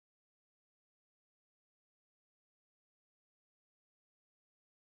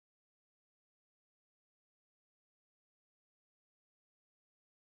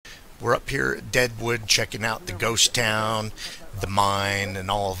We're up here at Deadwood checking out the ghost town, the mine,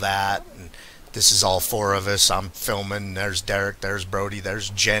 and all that. And this is all four of us. I'm filming. There's Derek, there's Brody, there's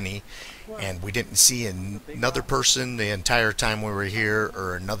Jenny. And we didn't see another person the entire time we were here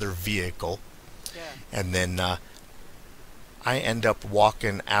or another vehicle. And then I end up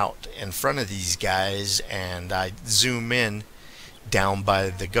walking out in front of these guys and I zoom in down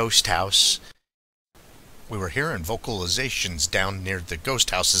by the ghost house. We were hearing vocalizations down near the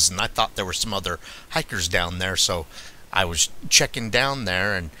ghost houses, and I thought there were some other hikers down there, so I was checking down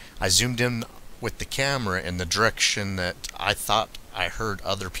there, and I zoomed in with the camera in the direction that I thought I heard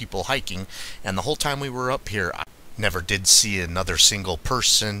other people hiking, and the whole time we were up here, I never did see another single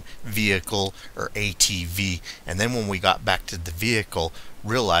person, vehicle, or ATV, and then when we got back to the vehicle,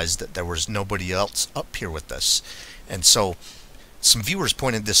 realized that there was nobody else up here with us. And so some viewers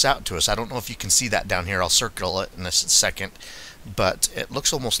pointed this out to us. I don't know if you can see that down here. I'll circle it in a second. But it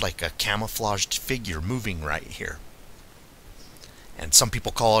looks almost like a camouflaged figure moving right here. And some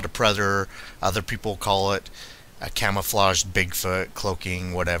people call it a predator. Other people call it a camouflaged Bigfoot,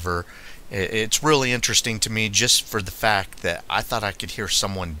 cloaking, whatever. It's really interesting to me just for the fact that I thought I could hear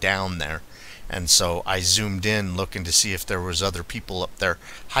someone down there. And so I zoomed in looking to see if there was other people up there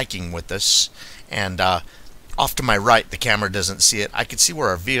hiking with us. And off to my right, the camera doesn't see it. I could see where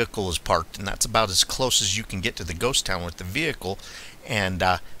our vehicle is parked, and that's about as close as you can get to the ghost town with the vehicle. And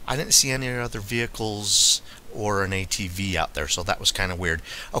I didn't see any other vehicles or an ATV out there, so that was kind of weird.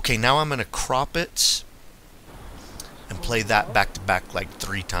 Okay, now I'm going to crop it and play that back to back like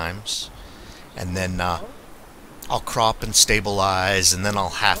 3 times. And then I'll crop and stabilize, and then I'll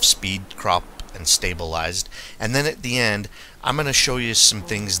half speed crop and stabilized. And then at the end, I'm going to show you some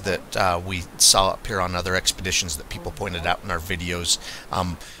things that we saw up here on other expeditions that people pointed out in our videos.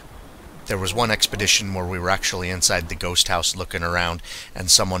 There was one expedition where we were actually inside the ghost house looking around,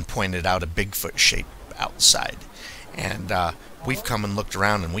 and someone pointed out a Bigfoot shape outside. And we've come and looked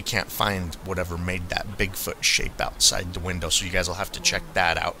around, and we can't find whatever made that Bigfoot shape outside the window, so you guys will have to check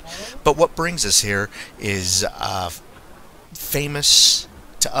that out. But what brings us here is famous,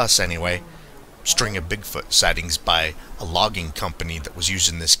 to us anyway, string of Bigfoot sightings by a logging company that was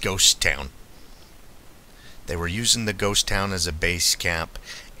using this ghost town. They were using the ghost town as a base camp,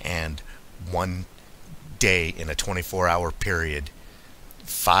 and one day in a 24-hour period,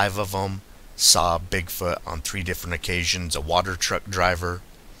 5 of them saw Bigfoot on 3 different occasions. A water truck driver,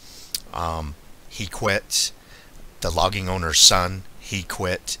 he quit. The logging owner's son, he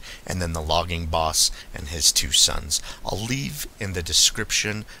quit, and then the logging boss and his 2 sons. I'll leave in the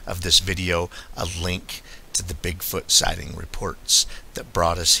description of this video a link to the Bigfoot sighting reports that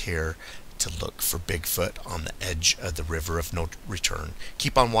brought us here to look for Bigfoot on the edge of the river of no return.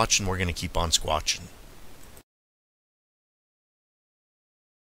 Keep on watching. We're going to keep on squatching.